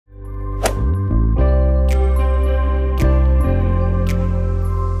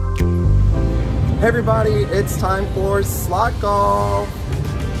Hey everybody, it's time for slot golf.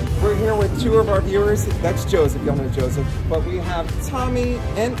 We're here with two of our viewers. That's Joseph, y'all know Joseph. But we have Tommy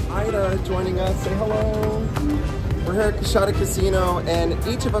and Ida joining us. Say hello. We're here at Slotaholic Casino, and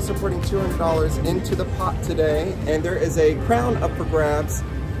each of us are putting $200 into the pot today. And there is a crown up for grabs.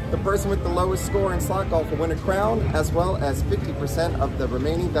 The person with the lowest score in slot golf will win a crown, as well as 50% of the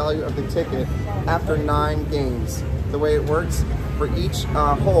remaining value of the ticket after 9 games. The way it works, for each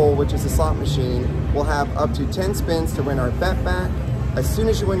hole, which is a slot machine, we'll have up to 10 spins to win our bet back. As soon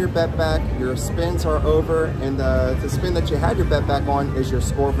as you win your bet back, your spins are over, and the spin that you had your bet back on is your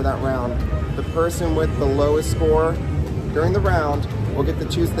score for that round. The person with the lowest score during the round will get to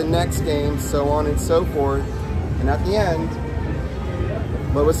choose the next game, so on and so forth. And at the end,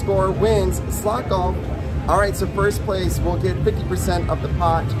 lowest score wins slot golf. All right, so first place will get 50% of the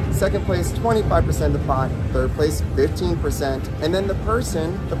pot, second place 25% of the pot, third place 15%, and then the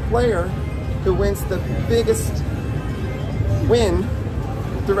person, the player, who wins the biggest win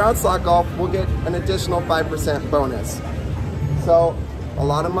throughout slot golf will get an additional 5% bonus. So a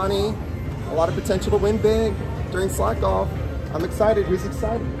lot of money, a lot of potential to win big during slot golf. I'm excited. Who's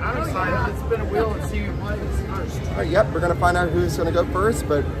excited? I'm excited. Let's spin a wheel and see who plays first. All right, yep, we're gonna find out who's gonna go first,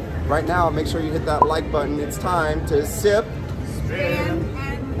 but right now, make sure you hit that like button. It's time to sip, spin,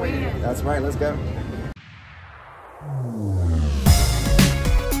 and win. That's right, let's go.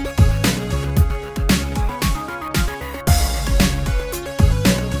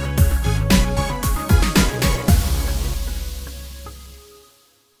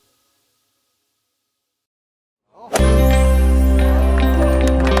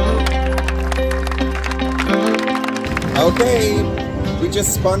 Okay, we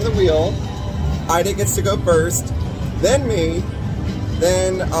just spun the wheel. Ida gets to go first, then me,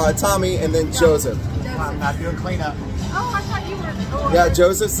 then Tommy, and then Joseph. I'm not doing cleanup. Oh, I thought you were. Yeah,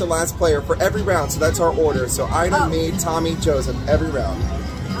 Joseph's the last player for every round, so that's our order. So Ida, me, Tommy, Joseph, every round.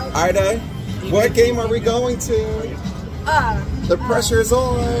 Ida, what game are we going to? The pressure's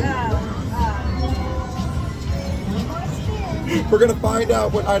on. We're gonna find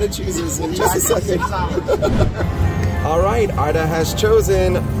out what Ida chooses in just a second. All right, Ida has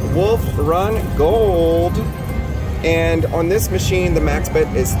chosen Wolf Run Gold. And on this machine, the max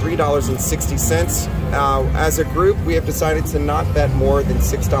bet is $3.60. As a group, we have decided to not bet more than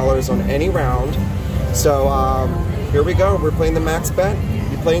 $6 on any round. So here we go, we're playing the max bet.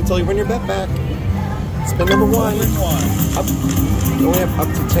 You play until you win your bet back. Spin number one. You only have up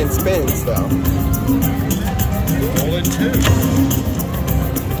to 10 spins though. Roll in 2.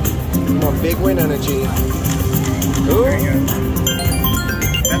 Come on, big win energy. Ooh. There you go.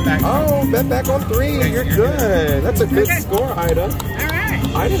 Bet back. Oh, bet back on 3. You're good. That's a good score, Ida. All right.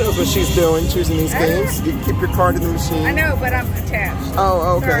 Ida knows what she's doing, choosing these games. You keep your card in the machine. I know, but I'm attached.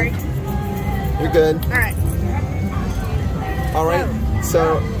 Oh, okay. Sorry. You're good. All right. All right.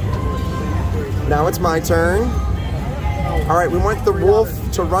 So now it's my turn. All right. We want the wolf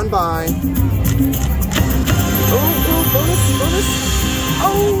to run by. Oh, bonus.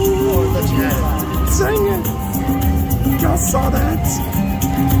 Oh, Let's get it. dang it. Y'all saw that?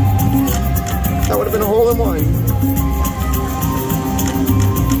 That would have been a hole in one.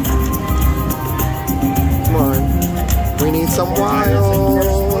 Come on. We need some wilds.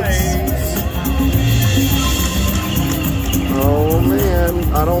 Oh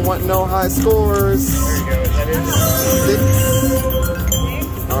man, I don't want no high scores. There you go. That is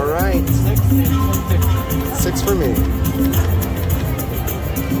 6. All right. 6 for me.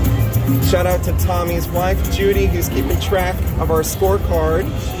 Shout out to Tommy's wife, Judy, who's keeping track of our scorecard.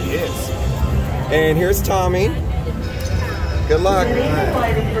 She is. And here's Tommy. Good luck. You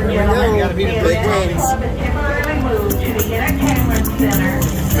gotta beat a Big wins.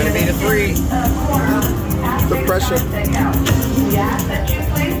 Gotta beat a 3. The pressure.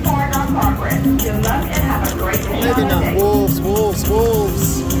 Maybe not. Wolves.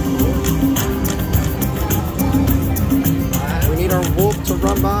 We need our wolf to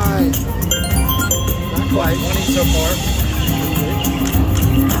run by. Not quite. 20 so far.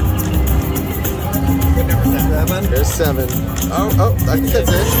 Good number 7. There's 7. Oh, I think that's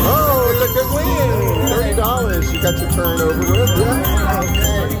it. Oh, it's a good win. $30 you got your turn over with. Yeah.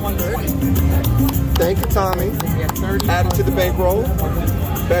 Thank you, Tommy. Add it to the bankroll.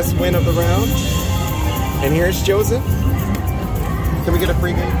 Best win of the round. And here's Joseph. Can we get a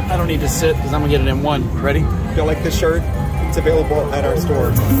free game? I don't need to sit because I'm gonna get it in 1. Ready? Feel like the shirt? It's available at our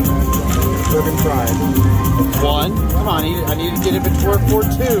store. Urban Pride. 1. Come on, I need to get it before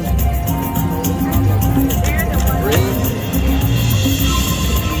 4-2. 3.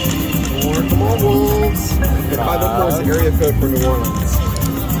 4. Come on, Wolves. 504 is the area code for New Orleans.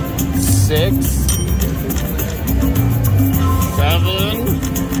 6. 7.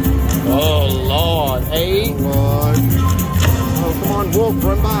 Oh, Lord. 8. Lord. Oh, come on, Wolf,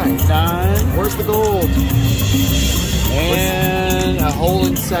 run by. 9. Where's the gold? And a hole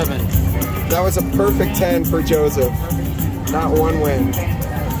in 7. That was a perfect 10 for Joseph. Not one win.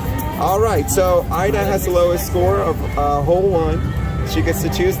 All right, so Ida has the lowest score of hole 1. She gets to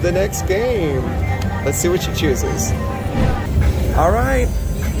choose the next game. Let's see what she chooses. All right,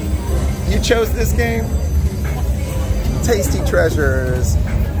 you chose this game. Tasty Treasures.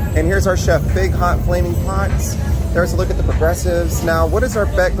 And here's our chef, Big Hot Flaming Pots. There's a look at the progressives. Now, what is our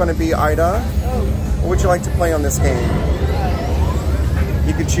bet going to be, Ida? What would you like to play on this game?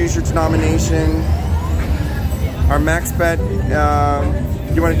 You can choose your denomination. Our max bet,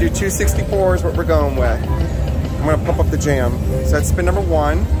 you want to do 264 is what we're going with. I'm going to pump up the jam. So that's spin number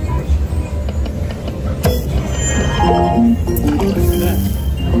 1.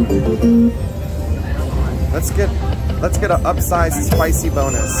 Let's get an upsized spicy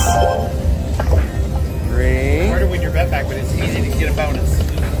bonus. 3. Hard to win your bet back, but it's easy to get a bonus.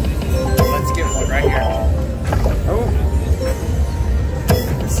 Let's get one right here. Oh.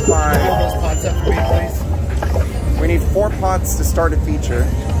 It's Fill 5. those pots up for me, please. We need 4 pots to start a feature.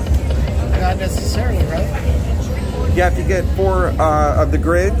 Not necessarily, right? Yeah, if you get 4 of the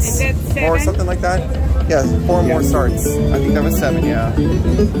grids Is it 7? or something like that. Yeah, 4 more starts. I think that was 7, yeah.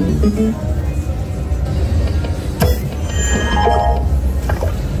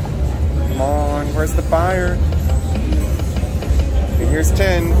 Come on, where's the buyer? And here's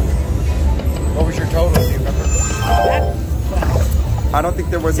 10. What was your total? Do you remember? I don't think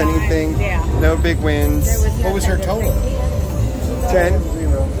there was anything. Yeah. No big wins. What was her total? 10.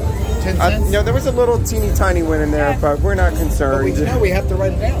 10 cents? No, there was a little teeny tiny win in there, but we're not concerned. No, we have to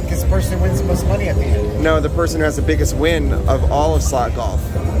write it down because the person who wins the most money at the end. No, the person who has the biggest win of all of slot golf.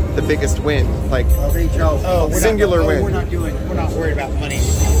 The biggest win. Like, singular win. We're not worried about money.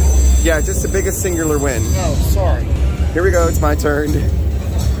 Yeah, just the biggest singular win. Oh, sorry. Here we go, it's my turn.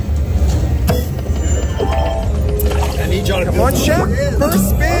 I need y'all to Come on, chef, first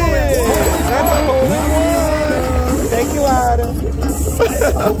spin! That's a hole in 1! Thank you, Adam.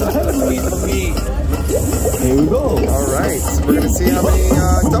 Here we go. All right, so we're gonna see how many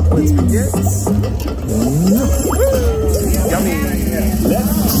dumplings we get. Yummy.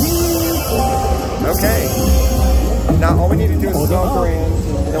 Okay. Now all we need to do is 12 grand,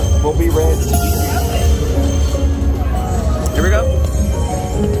 and we'll be rich. Here we go.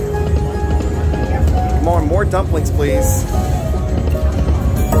 Come on, more dumplings, please.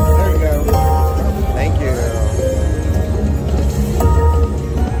 There you go. Thank you.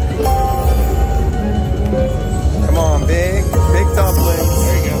 Come on, big dumplings.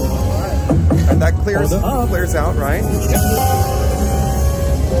 There you go. And that clears out, right? Yep.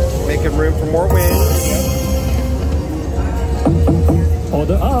 Making room for more wins.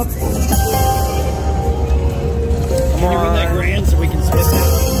 Order up. Can you win that grand so we can spin it?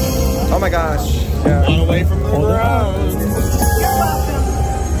 Oh my gosh. Yeah. On away from the Order up. ground.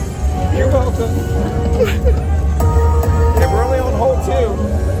 You're welcome. Okay, we're only on hole 2.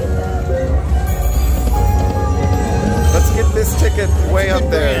 Let's get this ticket way up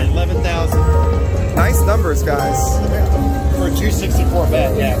there. 11,000 Nice numbers, guys. for a 264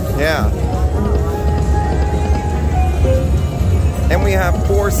 bet. Yeah. Yeah. And we have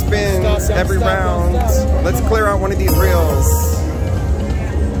 4 spins every round. Let's clear out one of these reels.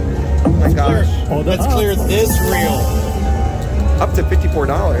 Oh my gosh. Let's clear this reel. Up to $54.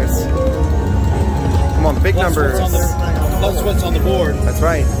 Come on, big numbers. That's what's on the board. That's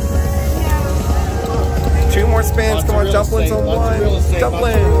right. 2 more spins. Lots Come of on, real dumplings estate, on lots of 1. real estate,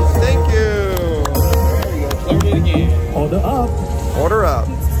 Dumplings. Thank you. There you go. Cleared it again. Order up. Order up.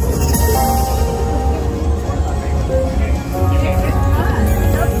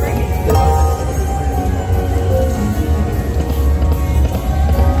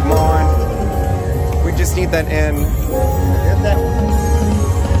 Come on. We just need that in. Get that one.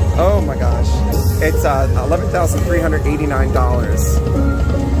 Oh my gosh. It's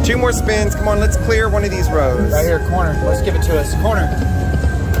 $11,389. 2 more spins. Come on, let's clear one of these rows. Right here, corner. Let's give it to us. Corner.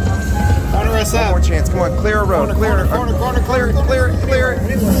 Corner us One up. more chance. Come on, clear a row. Corner, Clear it. corner, corner, Clear it. corner, Clear it. Clear it.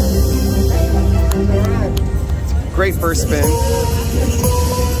 Great first spin.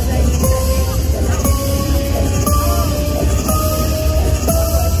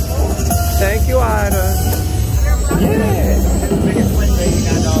 Thank you, Ida.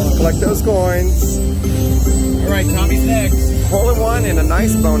 Collect those coins. All right, Tommy's next. Hole in 1 and a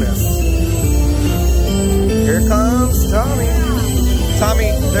nice bonus. Here comes Tommy.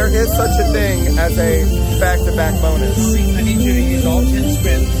 Tommy, there is such a thing as a back-to-back bonus. I need you to use all 10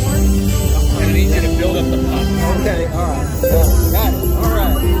 spins. gonna need you to build up the pump. Okay, all right. Got it. All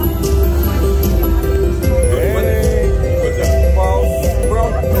right. Hey. Well, we're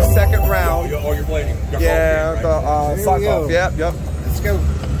on the second round. Oh, you're playing. Yeah, the sock off. Yep. Let's go.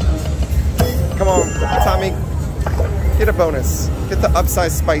 Come on, Tommy. Get a bonus. Get the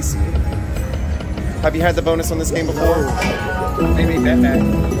upsize spicy. Have you had the bonus on this game before? Maybe bet back.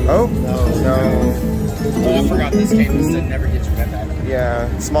 Oh? No. Oh, I forgot this game said never get your bet back. Yeah,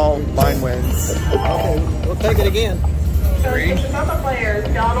 small line wins. Okay, we'll take it again. 3. Papa players,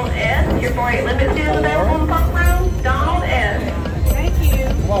 Donald S. Your 4-8 limit is available in the pump room. Donald S. Thank you.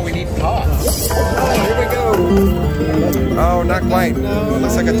 Come on, we need pots. Here we go. Oh, not quite.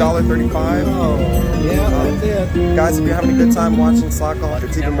 Looks like $1.35. Oh, yeah, that's it. Guys, if you're having a good time watching slot golf,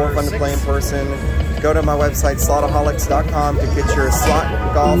 it's even more fun to play in person. Go to my website, slotaholics.com, to get your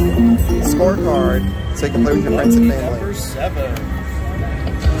slot golf scorecard so you can play with your friends and family. Number 7.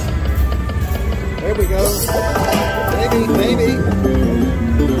 There we go. Maybe.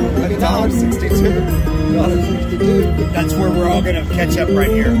 $1.62. $1.62. That's where we're all gonna catch up right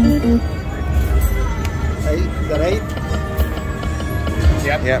here. 8. Is that 8?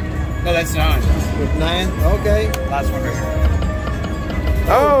 Yep. No, that's 9. With 9. Okay. Last one right here.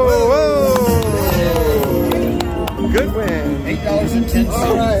 Oh, whoa! Good win. $8.10.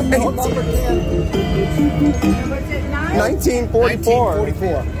 All right. Number 10. Was it 9? 1944.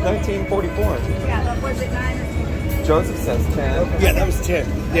 1944. 1944. Yeah, but was it 9 or 10? Joseph says 10. Yeah, that was 10.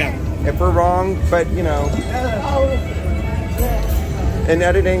 Yeah. If we're wrong, but you know, Oh, in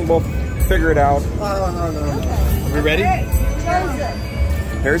editing, we'll figure it out. No. We ready? hey, Joseph.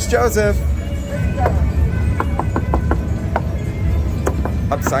 Here's Joseph.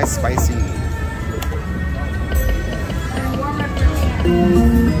 Upsize spicy. Warm up your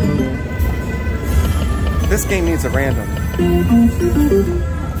hand. This game needs a random.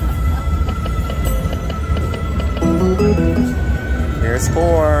 Here's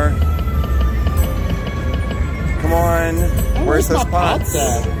 4. Come on. Where's those pots? 6.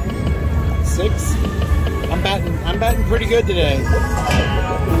 I'm batting pretty good today.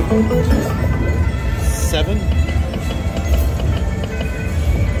 7.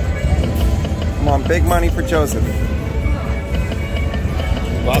 Come on, big money for Joseph.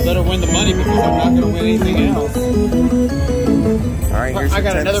 Well, I better win the money because I'm not going to win anything else. All right, here's I your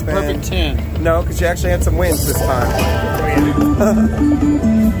got 10th another spin. perfect 10. No, because you actually had some wins this time.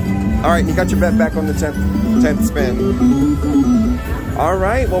 All right, you got your bet back on the 10th spin. All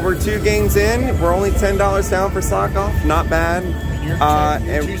right, well, we're 2 games in. We're only $10 down for sock off. Not bad. You're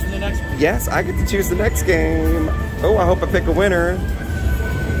choosing the next one. Yes, I get to choose the next game. Oh, I hope I pick a winner.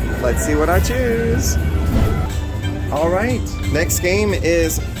 Let's see what I choose. All right, next game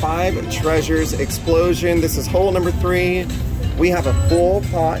is 5 Treasures Explosion. This is hole number 3. We have a full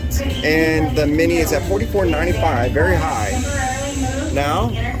pot, and the mini is at $44.95, very high.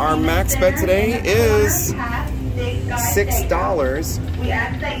 Now, our max bet today is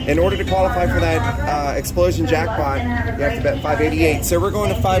 $6. In order to qualify for that explosion jackpot, you have to bet $5.88. So we're going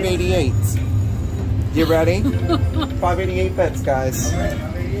to $5.88. You ready? $5.88 bets, guys.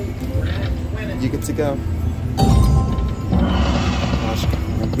 You get to go. Gosh,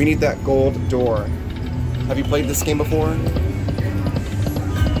 we need that gold door. Have you played this game before? I mean,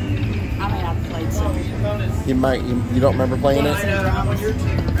 I've played some. You might. You don't remember playing it?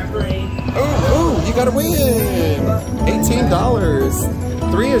 Three. Oh, you got to win.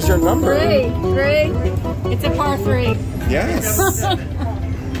 $18. 3 is your number. Three. It's a par 3. Yes.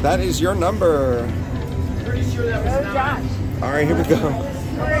 That is your number. Go, Josh. All right, here we go.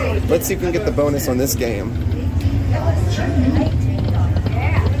 Let's see if we can get the bonus on this game. Yeah,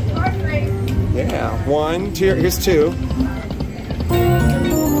 par 3. Yeah, 1, 2. Here's 2. 2.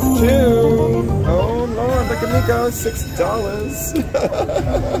 Oh Lord, look at me go. $6.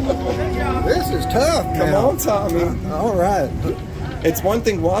 This is tough. Come on, Tommy. All right. It's one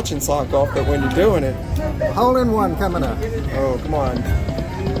thing watching sock golf, but when you're doing it, Hole in one coming up. oh come on.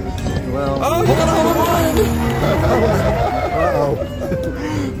 Well. Oh, you got a hole in one. Uh-oh.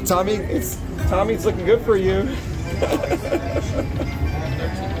 Tommy's looking good for you.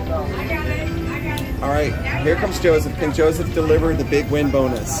 All right, here comes Joseph. Can Joseph deliver the big win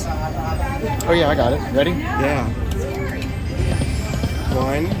bonus? Oh yeah, I got it. Ready? Yeah.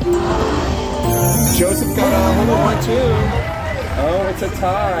 1. Joseph got a hole in one too. Oh, it's a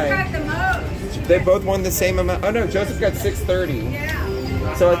tie. The most. They both won the same amount. Oh no, Joseph got 630.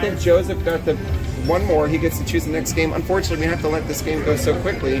 Yeah. So I think Joseph got the one more. He gets to choose the next game. Unfortunately, we have to let this game go so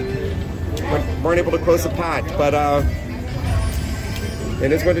quickly. We weren't able to close the pot, but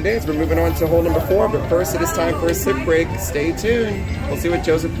it is what it is. We're moving on to hole number 4, but first it is time for a sip break. Stay tuned. We'll see what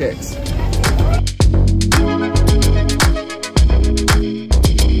Joseph picks.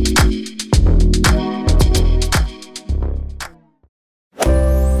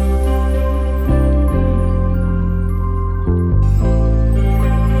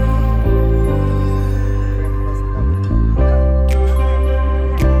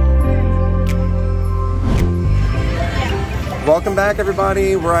 Welcome back,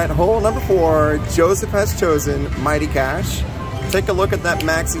 everybody. We're at hole number 4. Joseph has chosen Mighty Cash. Take a look at that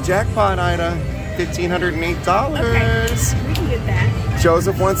maxi jackpot, Ida. $1,508. Okay, we can get that.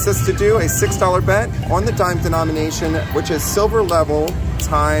 Joseph wants us to do a $6 bet on the dime denomination, which is silver level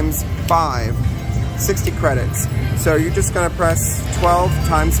times 5, 60 credits. So you're just gonna press 12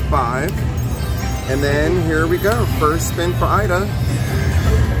 times 5. And then here we go. First spin for Ida.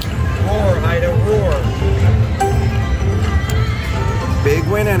 Roar, Ida, roar. Big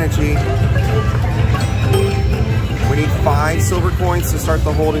win energy. We need 5 silver coins to start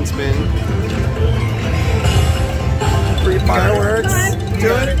the holding spin. 3 fireworks. Do it.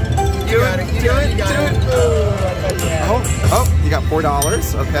 Do it. Do it. Do it. Oh, you got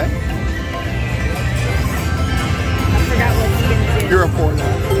 $4. Okay. I forgot what he's gonna do. You're a 4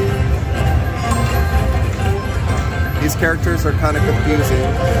 now. These characters are kind of confusing.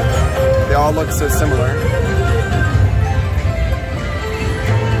 They all look so similar.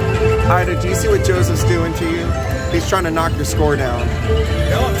 Ida, do you see what Joseph's doing to you? He's trying to knock your score down.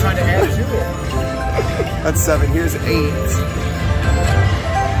 No, I'm trying to add to it. That's 7. Here's 8.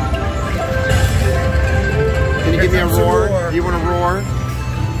 Can you give me a roar? You want a roar?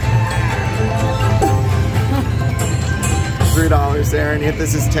 $3 there, and if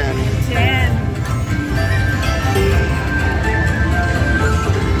this is 10. 10.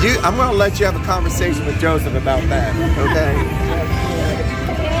 I'm gonna let you have a conversation with Joseph about that, okay?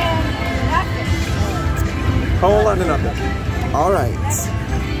 Hold on to nothing. All right.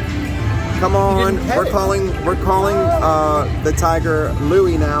 Come on. We're calling the tiger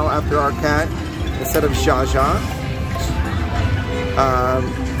Louie now after our cat instead of Jaja.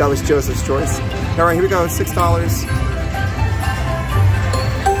 That was Joseph's choice. All right, here we go. $6.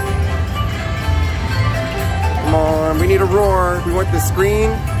 Come on. We need a roar. We want the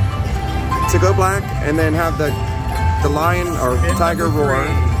screen to go black and then have the lion or tiger roar.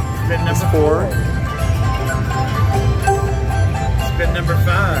 That's 4. Spin number 5.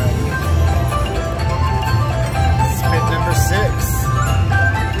 Spin number 6.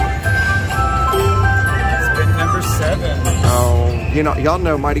 Spin number 7. Oh, you know, y'all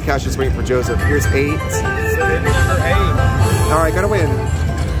know Mighty Cash is waiting for Joseph. Here's 8. Spin number 8. All right, gotta win.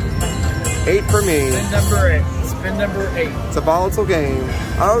 8 for me. Spin number 8. Spin number 8. It's a volatile game.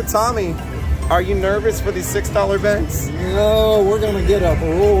 Oh, Tommy, are you nervous for these $6 bets? No, we're going to get a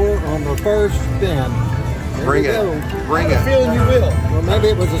roar on the first spin. Bring it. Bring I have a it. feeling you will. Well, maybe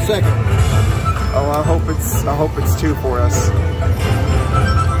it was a second. Oh, I hope it's 2 for us.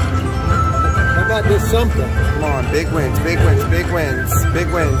 How about just something? Come on, big wins, big wins, big wins, big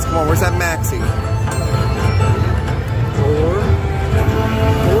wins. Come on, where's that maxi?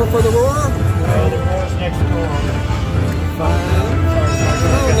 Roar for the roar. Oh, the roar's next door. 5.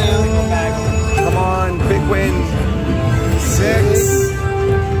 Come on, big win. 6.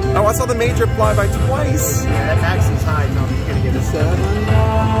 Oh, I saw the major fly by twice. Yeah, that maxi's high, Tommy. You're gonna get a 7.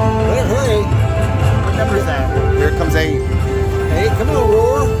 Better hurry. What number is that? Here comes 8. 8. Come on,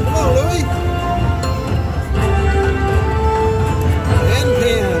 roar. Come on, Louie. And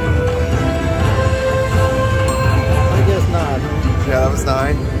 10. I guess not. Yeah, that was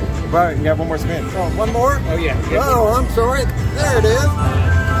 9. Right, you have one more spin. Oh, one more? Oh, yeah. Oh, I'm sorry. There it is.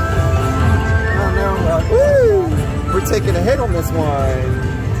 Oh, no. Woo! We're taking a hit on this one.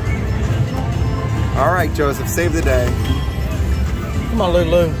 All right, Joseph, save the day. Come on,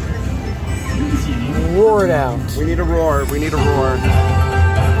 Lulu. Roar it out. We need a roar. We need a roar.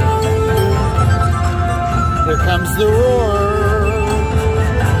 Here comes the roar.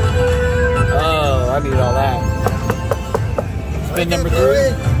 Oh, I need all that. Spin number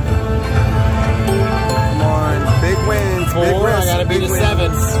 3. Come on, big wins, 4, big wins. I gotta beat big a wins.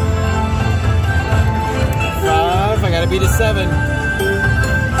 7. 5, I gotta beat a 7.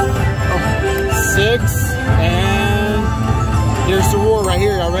 6, and here's the roar right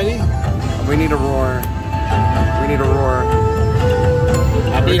here. Y'all ready? We need a roar. We need a roar.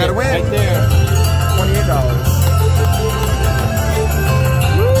 I beat gotta it win. right there. $28.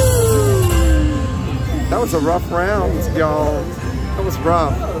 That was a rough round, y'all. That was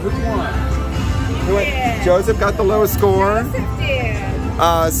rough. Who won? Who went? Joseph got the lowest score. Joseph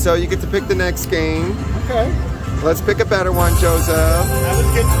did. So you get to pick the next game. Okay. Let's pick a better one, Joseph. That was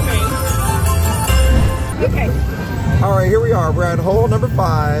good for me. Okay. All right. right, here we are. We're at hole number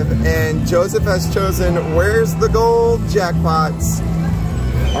 5, and Joseph has chosen Where's the Gold Jackpots.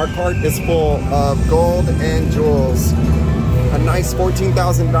 Our cart is full of gold and jewels. A nice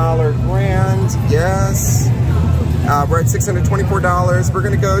 $14,000 grand, yes. We're at $624. We're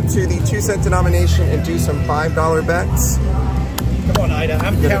gonna go to the 2-cent denomination and do some $5 bets. Come on, Ida.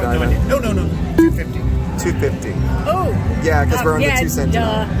 I'm counting on you. No. 250. 250. Oh. Yeah, because we're on the 2-cent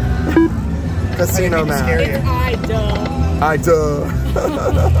denomination. Casino math. It's I duh.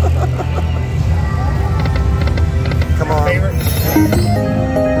 Come on.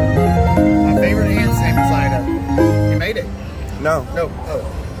 My favorite aunt's name is Ida. You made it. No. No. Oh.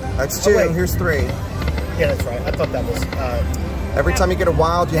 That's 2. wait. Here's 3. Yeah, that's right. I thought that was. Every time you get a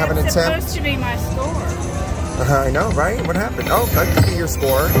wild, you have an That's attempt. supposed to be my score. I know, right? What happened? Oh, that could be your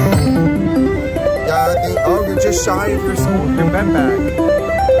score. Oh, you're just shy of your score. Your bet back.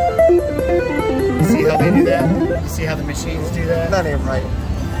 See how they do that? You see how the machines do that? That ain't right.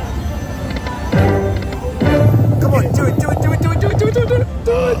 Come on, do it.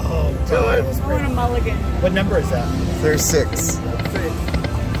 Oh, God. I want a mulligan. What number is that? There's 6.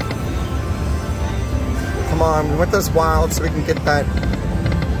 Come on, we want those wilds so we can get that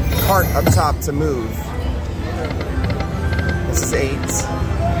cart up top to move. This is 8.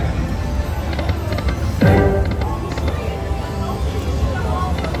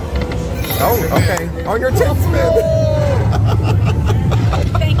 Oh, okay. On your 10th spin.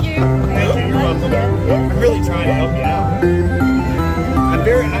 Thank you. Thank you. You're welcome. I'm really trying to help you out. I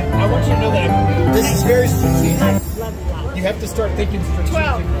want you to know that this is very strategic. You have to start thinking strategically.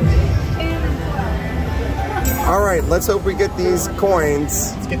 12. All right, let's hope we get these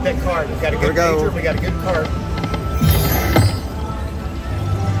coins. Let's get that card. We've got a good Here we go. major. We got a good card.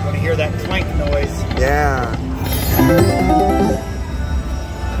 Want to hear that clank noise? Yeah.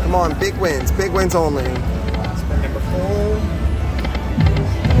 Come on, big wins only. Spin number 4.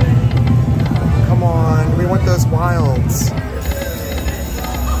 Come on, we want those wilds.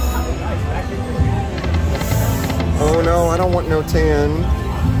 Oh no, I don't want no 10.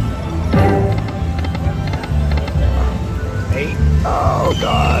 8. Oh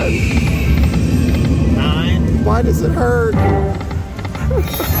God. 9. Why does it hurt?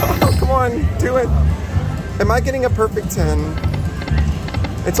 Oh, come on, do it. Am I getting a perfect 10?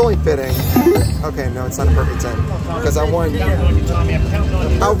 It's only fitting. Okay, no, it's not a perfect 10. Because I won. Counting on you, Tommy. I'm counting on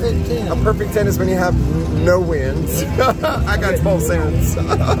you. A perfect 10 is when you have no wins. I got 12 cents.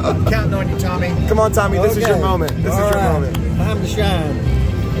 I'm counting on you, Tommy. Come on, Tommy, this is your moment. This is your right. moment. Time to shine.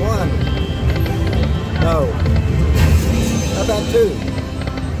 1. No. How about 2?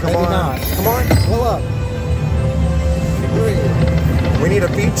 Come Maybe on. not. Come on. Pull up. 3. We need a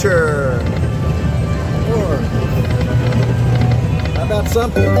feature. 4. How about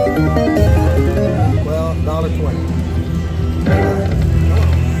something? Well,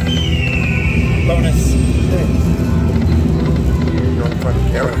 $1.20. Bonus. 6. You're in front of the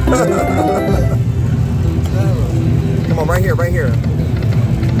camera. 7. Come on, right here.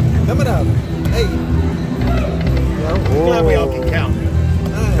 Coming up. 8. Glad we all can count.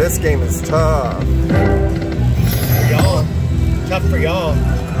 9. This game is tough. Y'all. Tough for y'all.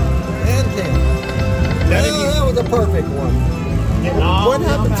 And 10. That was a perfect one. What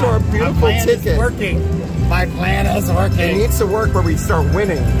happened to our beautiful My plan ticket? is working. My plan is It working. needs to work where we start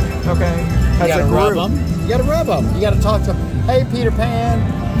winning. Okay? You As gotta a rub group. them. You gotta rub them. You gotta talk to them. Hey, Peter Pan,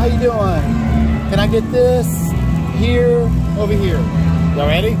 how you doing? Can I get this here, over here? Y'all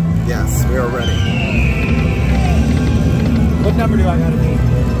ready? Yes, we are ready. What number do I gotta be?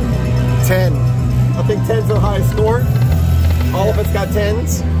 10. I think 10's the highest score. All of us got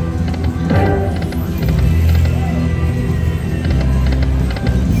 10s.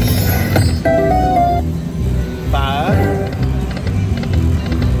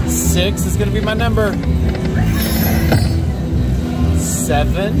 5. 6 is gonna be my number.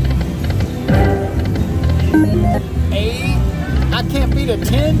 7. 8. I can't beat a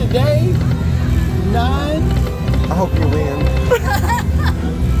 10 today. 9. I hope you win.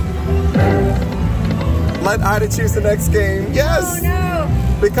 Let Ida choose the next game. Yes! Oh no!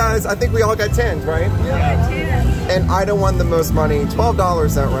 Because I think we all got 10s, right? Yeah. 10. And Ida won the most money,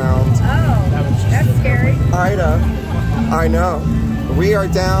 $12 that round. Oh, that's scary. Ida, I know. We are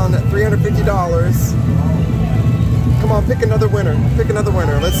down $350. Come on, pick another winner. Pick another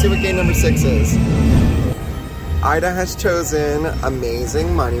winner. Let's see what game number 6 is. Ida has chosen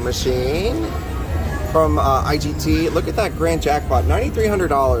Amazing Money Machine from IGT. Look at that grand jackpot.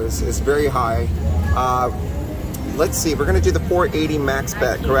 $9,300 is very high. Let's see. We're going to do the 480 max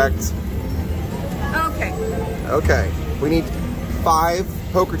bet, correct? Okay. Okay. We need 5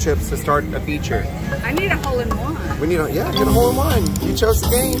 poker chips to start a feature. I need a hole-in-one. We need a, yeah, get a hole in one. You chose the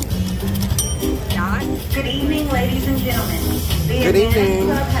game. Not. Good evening, ladies and gentlemen. The Good evening.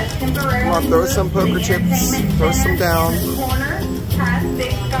 Club has temporarily Come on, throw some moved poker the chips. entertainment Throw some center down. in the corner past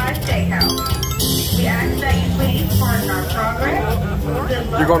Big Sky Steakhouse. We ask that you please pardon our progress. Good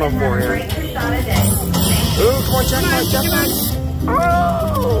luck You're going on and four have a here. great Kasada day. Ooh, come on, jackpot.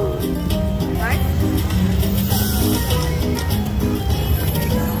 Oh! Right?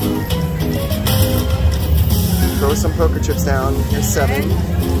 Throw some poker chips down. Here's 7.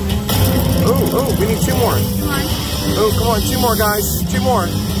 Oh, we need 2 more. Come on. Oh, come on, 2 more, guys. 2 more.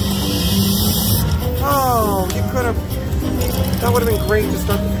 Oh, you could have. That would have been great to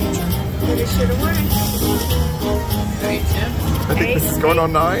start the feature. Maybe should have won. I think this is going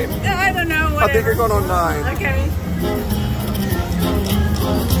on 9. I don't know. Whatever. I think you're going on 9. Okay.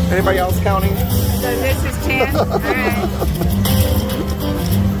 Anybody else counting? So this is 10. All right.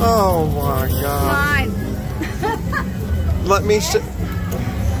 Oh my God. Fine. Let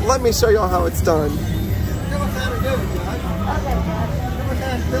me show y'all how it's done.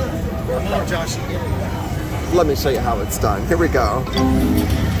 Let me show you how it's done. Here we go.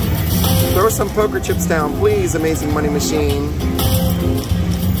 Throw some poker chips down, please, amazing money machine.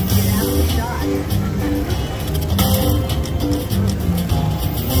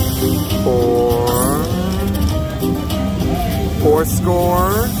 Four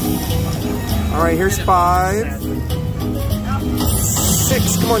score. All right, here's 5.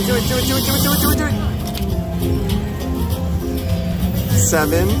 6. Come on, do it.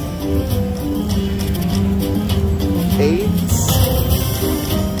 7. 8.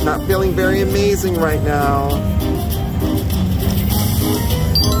 Not feeling very amazing right now.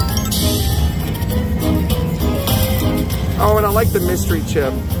 Oh, and I like the mystery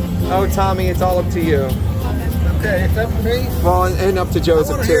chip. Oh, Tommy, it's all up to you. Okay, it's up to me. Well, and up to I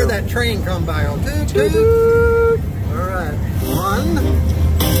Joseph, want to too. hear that train come by. All right. 1.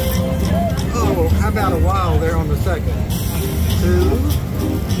 Oh, how about a while there on the second? 2.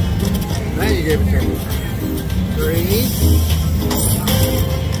 Now you gave it to me. 3.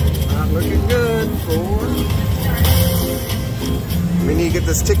 Not looking good. 4. We need to get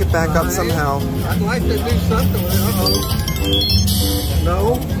this ticket back up somehow. I'd like to do something with it.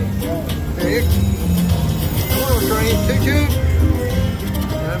 No. 6. Come on, train. 2.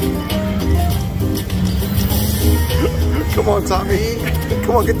 Come on, Tommy.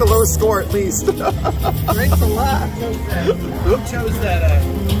 Come on, get the lowest score at least. Thanks a lot. Who chose that?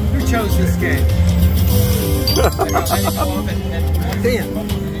 Who chose this game? 10.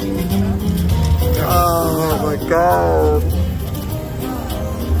 Oh my God.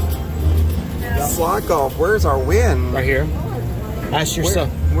 Slot golf, where's our win? Right here. Ask yourself.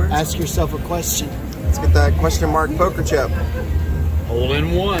 Where's- Ask yourself a question. Let's get that question mark poker chip. Hole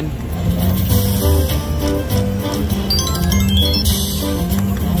in one.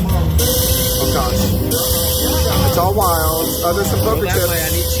 Oh gosh. It's all wild. Oh, there's some Go poker that chips. way. I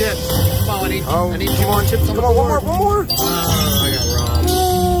need chips. Come on, I need 2 come more on, chips on come the on, board. one more. Oh, I got robbed.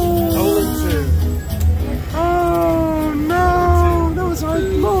 Hole in 2. Oh no, that was our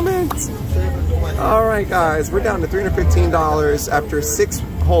moment. All right, guys, we're down to $315 after 6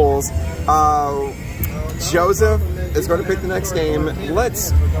 holes. Joseph is going to pick the next game.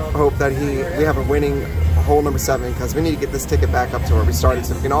 Let's hope that we have a winning hole number 7, because we need to get this ticket back up to where we started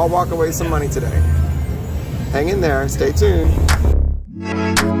so we can all walk away with some money today. Hang in there. Stay tuned.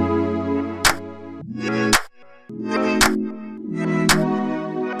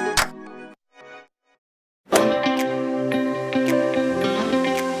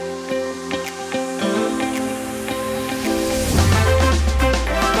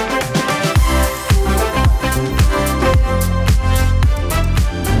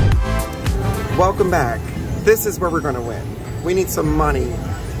 Welcome back. This is where we're going to win. We need some money.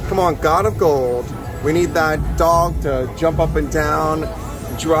 Come on, God of Gold. We need that dog to jump up and down,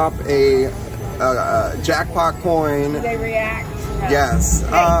 drop a jackpot coin. They react. Yes.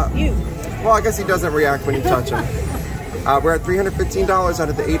 You. Well, I guess he doesn't react when you touch him. We're at $315 out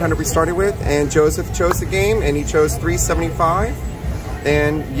of the $800 we started with, and Joseph chose the game, and he chose $375.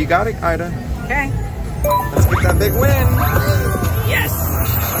 And you got it, Ida. Okay. Let's get that big win. Yes.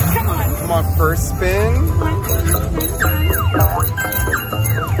 Come on. Come on, first spin.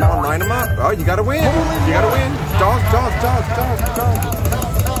 Come on, line them up. Oh, you gotta win. You gotta win. Dog.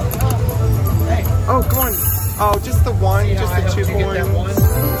 Oh, come on. Oh, just the one. Just the 2 coins.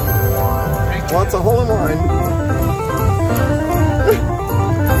 Well, it's a hole in one.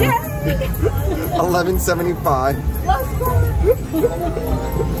 Yes. 1175.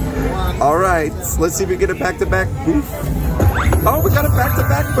 All right, let's see if we get it back to back. Oof. Oh, we got a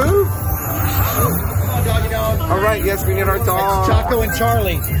back-to-back booth. Doggy dog. All right, yes, we need our dog. Choco and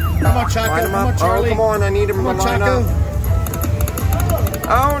Charlie. Come on, Choco. Line them Come on, up. Charlie. Oh, come on, I need him to Come on, line Choco. up.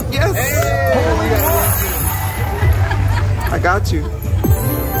 Oh, yes. I got you.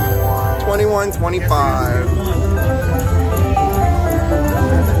 21-25.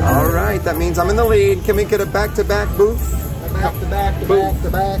 All right, that means I'm in the lead. Can we get a back-to-back booth? Back to back to back to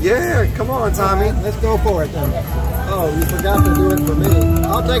back. Yeah, come on, Tommy. Let's go for it then. Oh, you forgot to do it for me.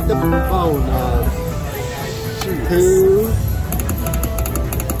 I'll take the phone. 2.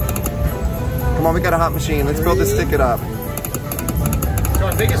 Come on, we got a hot machine. Let's build this ticket up. So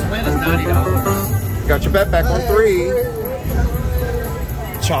our biggest win is $90. Got your bet back on 3.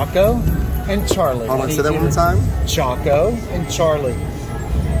 Choco and Charlie. Hold on, say that one more time. Choco and Charlie.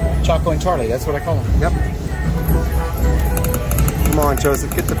 Choco and Charlie, that's what I call them. Yep. Come on,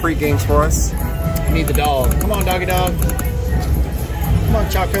 Joseph, get the free games for us. I need the dog. Come on, doggy dog. Come on,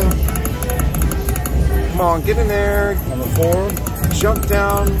 Choco. Come on, get in there. Number 4. Jump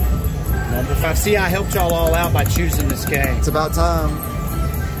down. Number 5. See, I helped y'all all out by choosing this game. It's about time.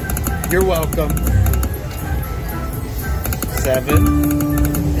 You're welcome. 7.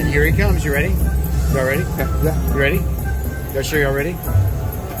 And here he comes. You ready? Y'all ready? Yeah. You ready? Y'all sure y'all ready?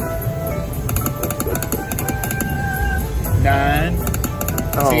 9.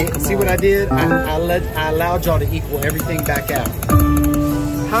 Oh, See what I did? I allowed y'all to equal everything back out.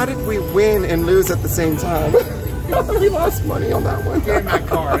 How did we win and lose at the same time? We lost money on that one. Give me my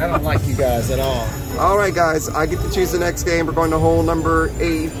card. I don't like you guys at all. All right, guys, I get to choose the next game. We're going to hole number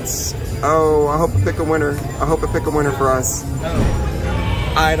 8. Oh, I hope I pick a winner. I hope I pick a winner for us.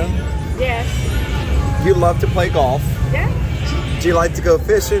 Ida, Yes. you love to play golf. Yeah. Do you like to go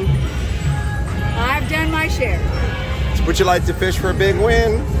fishing? I've done my share. Would you like to fish for a big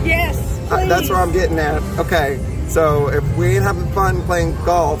win? Yes. That's where I'm getting at. Okay, so if we ain't having fun playing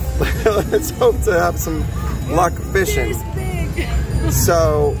golf, let's hope to have some luck fishing. It's big.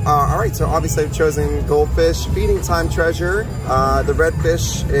 So, all right, so obviously I've chosen goldfish, feeding time treasure. The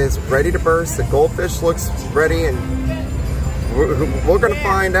redfish is ready to burst. The goldfish looks ready, and we're gonna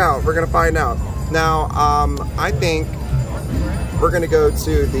find out. We're gonna find out. Now, I think we're gonna go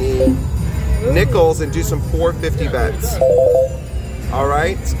to the nickels and do some 450 bets. All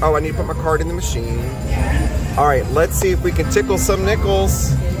right. Oh, I need to put my card in the machine. All right, let's see if we can tickle some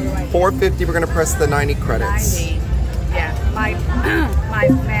nickels. 450, we're gonna press the 90 credits. 90. Yeah, my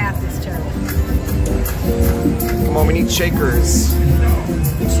math is terrible. Come on, we need shakers.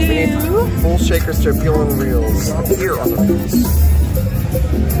 2. Full shakers to appeal on the reels. Here on the reels.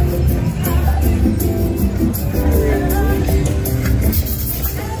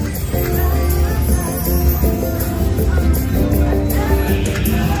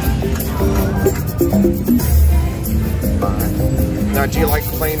 Now, do you like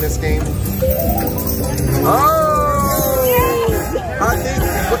playing this game? Oh! I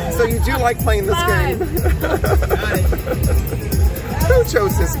think, so you do like playing this game? Who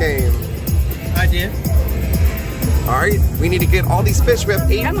chose this game? I did. All right, we need to get all these fish. We have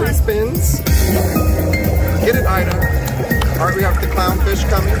 8 free spins. Get it, Ida. All right, we have the clownfish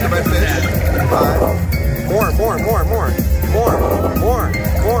coming, the redfish. 5. More.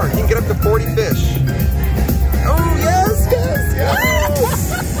 You can get up to 40 fish. Oh, yes.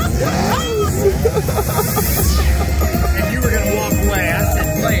 And you were going to walk away. I said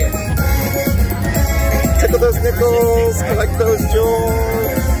play it. Tickle those nickels, collect those jewels.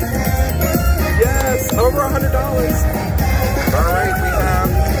 Yes, over $100. All right, we have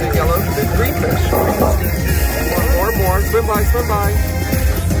the yellow, the green fish. More. Swim by.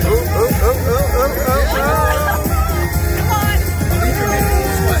 Oh.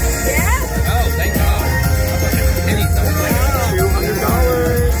 Oh, thank God.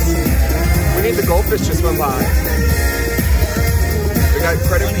 $200. We need the goldfish to swim by. We got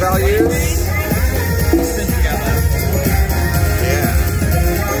credit values. Yeah.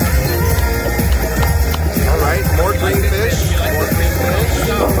 All right, more green fish.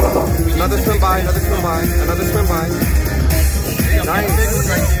 Another swim by. Nice.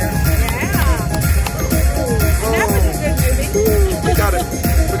 That was a good movie. We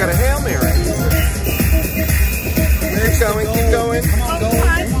got a Hail Mary. Keep going. Come on.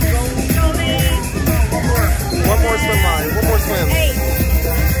 One more swim. 8.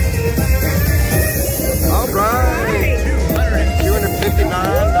 All right.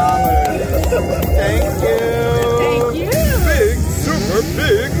 $259. Thank you. Super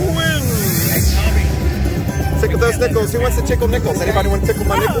big win. Tickle those nickels. Who wants to tickle nickels? Anybody want to tickle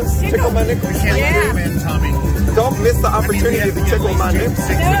my nickels? Tickle my nickels. Yeah. Tommy. Don't miss the opportunity to tickle my nickels.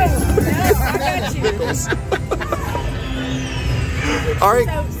 No, I got you. Nickels. All right.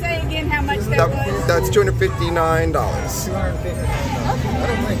 So say again how much that was. That's $259.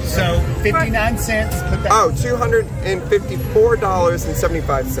 So 59 cents. Put that. Oh,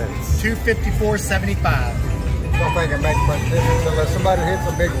 $254.75. 254.75. I don't think it makes much difference unless somebody hits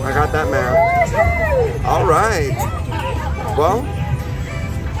a big one. I got that math. All right. Well,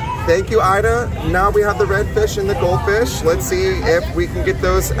 thank you, Ida. Now we have the redfish and the goldfish. Let's see if we can get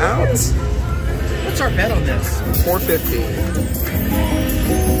those out. What's our bet on this? $4.50.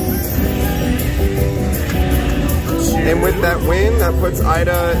 And with that win, that puts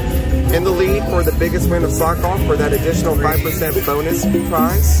Ida in the lead for the biggest win of Slot Golf for that additional 5% bonus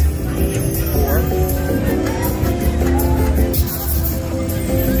prize. 4.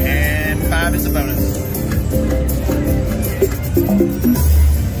 And 5 is a bonus.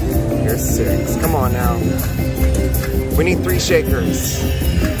 Here's 6. Come on now. We need 3 shakers.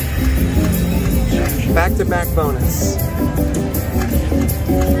 Back-to-back bonus.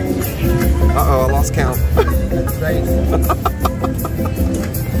 Uh-oh, I lost count.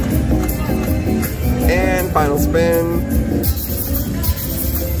 And final spin.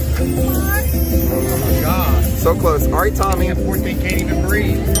 Oh, God. So close. All right, Tommy. That poor thing can't even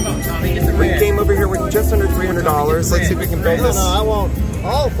breathe. Come on, Tommy, get the We red. came over here with just under $300. Let's see if we can build No, this. no, I want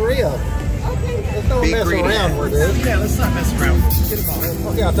all 3 of them. Let's don't Be mess greedy. around with this. Yeah, let's not mess around. Get them all.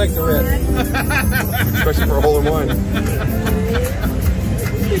 Okay, I'll take the red. Especially for a hole-in-one.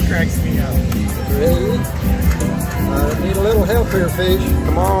 It cracks me up. Ready? Need a little help here, fish.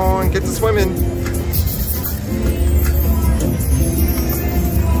 Come on, get to swimming.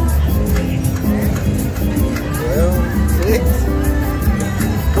 Well, 6,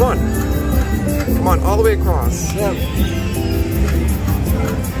 Come on. Come on, all the way across. 7, 8.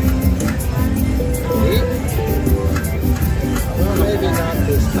 Well, maybe not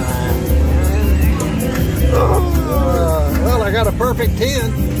this time. Well, I got a perfect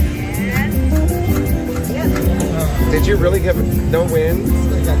 10. Did you really give no wins?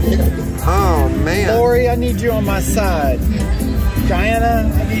 I think I did. Oh, man. Lori, I need you on my side.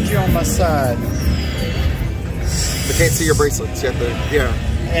 Diana, I need you on my side. We can't see your bracelets yet, though. Yeah.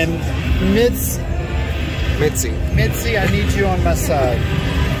 And Mitzi. Mitzi, I need you on my side.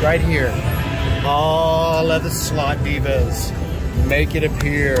 Right here. All of the slot divas. Make it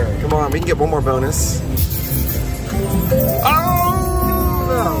appear. Come on, we can get one more bonus. Oh!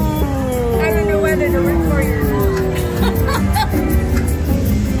 I don't know whether to root for you or not.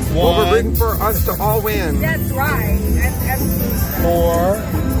 Well, we're rooting for us to all win. That's right. That's 4,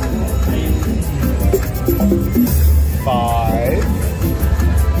 5.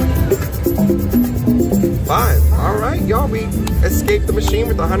 5. All right, y'all. We escaped the machine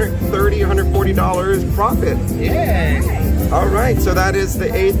with $130, $140 profit. Yay! All right, so that is the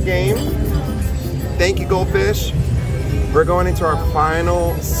 8th game. Thank you, Goldfish. We're going into our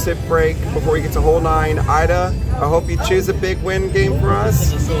final sip break before we get to hole 9. Ida, I hope you choose a big win game for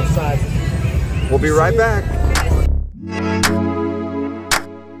us. This little side. We'll be right back.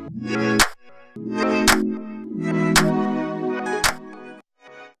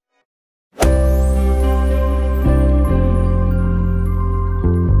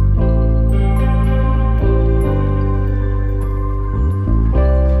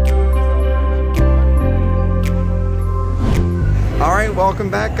 Welcome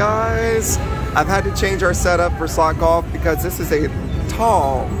back, guys. I've had to change our setup for Slot Golf because this is a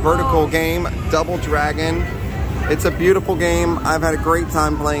tall vertical game, Double Dragon. It's a beautiful game. I've had a great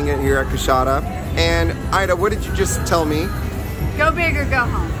time playing it here at Coshada. And Ida, what did you just tell me? go big or go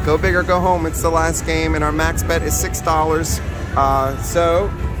home. Go big or go home. It's the last game, and our max bet is $6. So,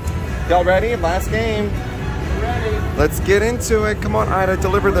 y'all ready? Last game. Ready. Let's get into it. Come on, Ida,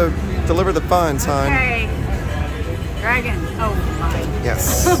 deliver the funds, hon. Okay. Dragon. Oh my.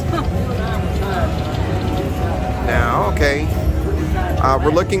 Yes. Now, okay.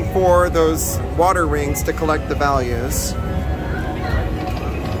 We're looking for those water rings to collect the values. 2.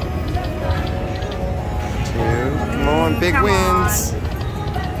 Come on, big Come wins. on.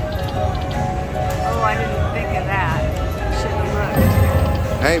 Oh, I didn't think of that. Should have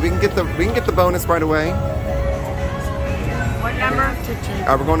looked. Hey, we can get the bonus right away. What number?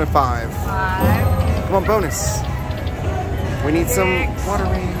 We're going to 5. 5. Come on, bonus. We need some 6. water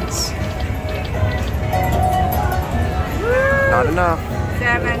rings. Not enough.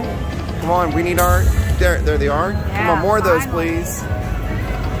 7. Come on, we need our... There they are. Come Yeah, on, more of those, finally. please.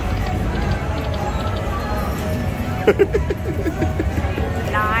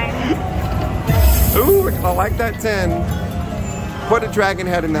 9. Ooh, I like that 10. Put a dragon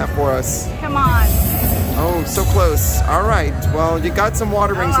head in that for us. Come on. Oh, so close. All right. Well, you got some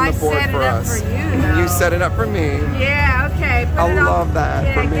water rings on the board I set for it up us. for you, though. You set it up for me. Yeah, okay. Put I it on, love that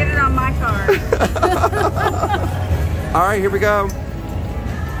Yeah, for me. get it on my card. All right, here we go.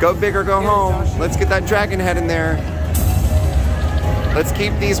 Go big or go home. Let's get that dragon head in there. Let's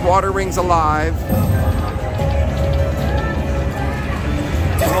keep these water rings alive.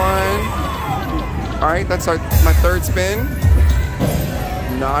 One. All right, that's my third spin.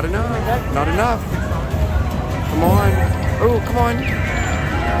 Not enough. Not enough. Come on. Oh, come on.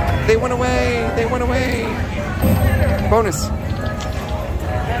 They went away. They went away. Bonus.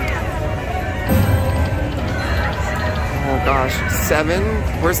 Oh gosh. 7.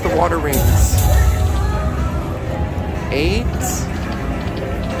 Where's the water rings? 8.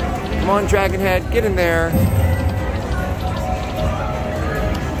 Come on, dragon head. Get in there.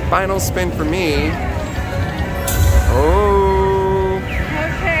 Final spin for me. Oh.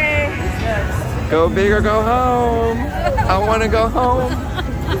 Okay. Go big or go home. I want to go home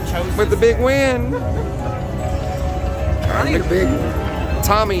with the big win. I need a big one.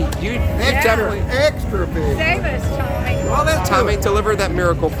 Tommy, you definitely. Extra big. Save us, Tommy. Well, let's do Tommy, it. deliver that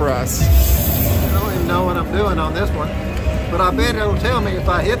miracle for us. I don't even know what I'm doing on this one, but I bet it'll tell me if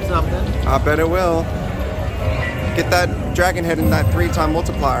I hit something. I bet it will. Get that dragon head in that 3-time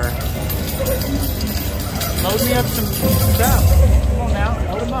multiplier. Load me up some stuff. Come on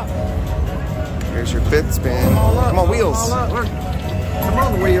now, load them up. Here's your 5th spin. Come on, up, Come on, wheels. Come on, up. Come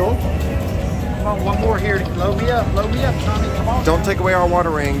on, wheel. Come on, one more here. Load me up, Tommy. Come on. Don't take away our water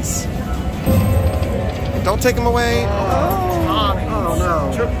rings. Don't take them away. Tommy. Oh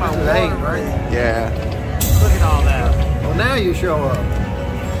no. Took my This is water. 8, right? Yeah. Look at all that. Well, now you show up.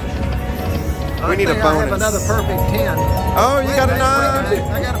 We need a I have bonus. another perfect 10. Oh, you got a 9. I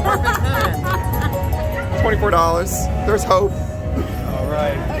got a perfect 9. $24. There's hope. All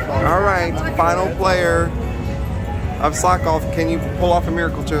right. All right, final player of slot golf. Can you pull off a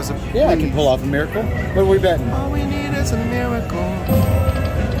miracle, Joseph? Yeah, I can pull off a miracle. What are we betting? All we need is a miracle.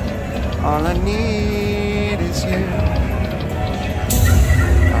 All I need is you.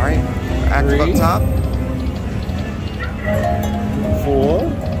 All right, active 3. up top. 4,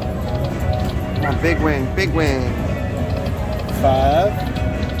 Come on, big win, big win. 5,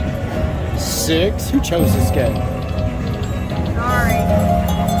 6. Who chose this game? Sorry.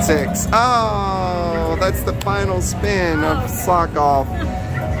 6. Oh, that's the final spin of slot golf.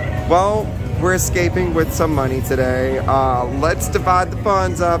 Well, we're escaping with some money today. Let's divide the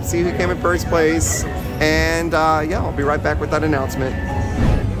funds up, see who came in first place, and yeah, I'll be right back with that announcement.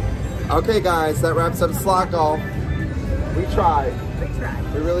 Okay, guys, that wraps up slot golf. We tried.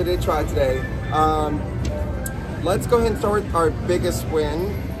 We really did try today. Let's go ahead and start with our biggest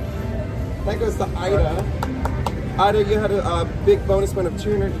win. That goes to Ida. Ida, you had a big bonus win of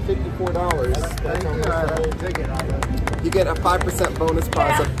 $254. Thank you, Ida. Take it, Ida. You get a 5% bonus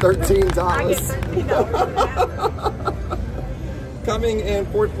prize of $13. Coming in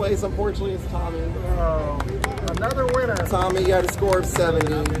 4th place, unfortunately, is Tommy. Oh, another winner. Tommy, you had a score of 70.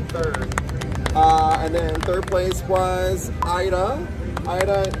 I'm in 3rd. And then 3rd place was Ida.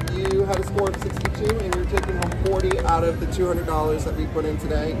 Ida, you had a score of 62, and you're taking home 40 out of the $200 that we put in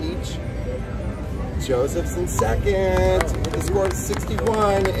today each. Joseph's in 2nd with a score of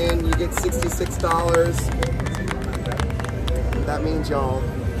 61, and you get $66. That means y'all,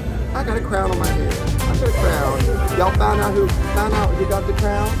 I got a crown on my head. I got a crown. Y'all found out who got the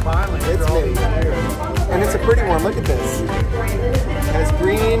crown? Finally, It's me. And it's a pretty one. Look at this. It has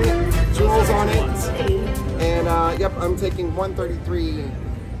green jewels on it. And yep, I'm taking 133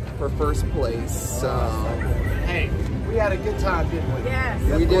 for first place. So Hey, we had a good time, didn't we? Yes.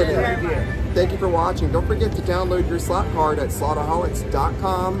 we did Very much. it. Thank you for watching. Don't forget to download your slot card at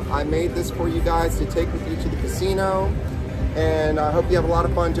Slotaholics.com. I made this for you guys to take with you to the casino. And I hope you have a lot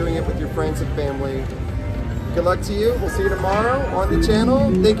of fun doing it with your friends and family. Good luck to you. We'll see you tomorrow on the channel.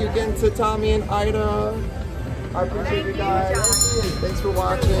 Thank you again to Tommy and Ida. I appreciate you guys. Thanks for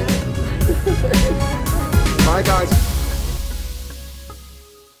watching. Bye, guys.